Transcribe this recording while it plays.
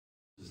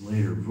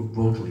later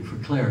vocally for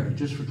clarity,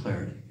 just for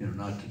clarity, you know,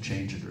 not to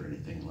change it or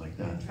anything like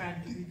that. We're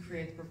trying to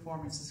recreate the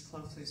performance as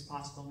closely as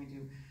possible. We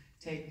do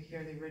take,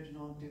 hear the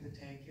original, do the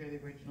take, hear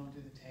the original,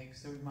 do the take.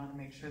 So we want to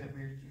make sure that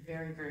we're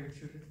very, very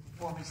true to the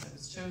performance that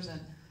was chosen.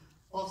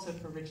 Also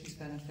for Richie's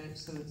benefit,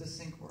 so that the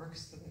sync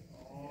works. So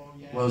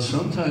that, well,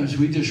 sometimes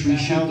we just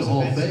reshoot the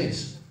whole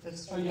phase.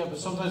 Oh yeah, but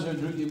sometimes we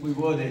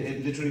would,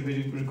 it literally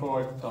we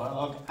record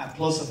dialogue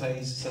plus a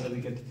phase so that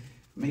we could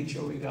make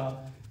sure we got...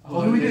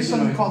 Well, we did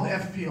something called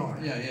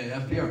FPR. Yeah,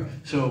 FPR.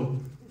 So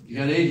you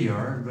got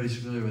ADR, everybody's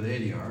familiar with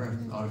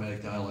ADR,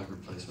 automatic dialogue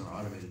replacement or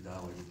automated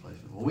dialogue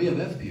replacement. Well, we have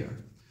FPR,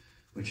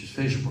 which is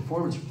facial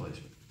performance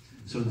replacement.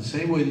 So in the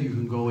same way that you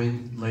can go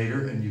in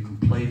later and you can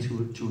play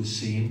to a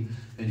scene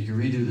and you can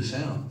redo the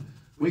sound,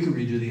 we can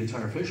redo the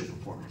entire facial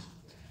performance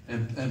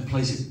and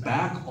place it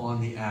back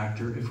on the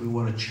actor if we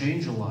want to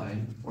change a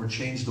line or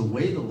change the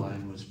way the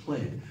line was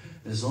played.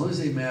 As long as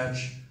they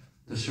match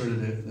the sort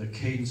of the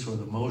cadence or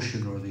the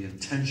motion or the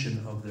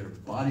intention of their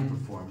body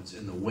performance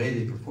and the way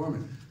they perform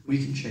it,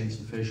 we can change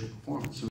the facial performance. So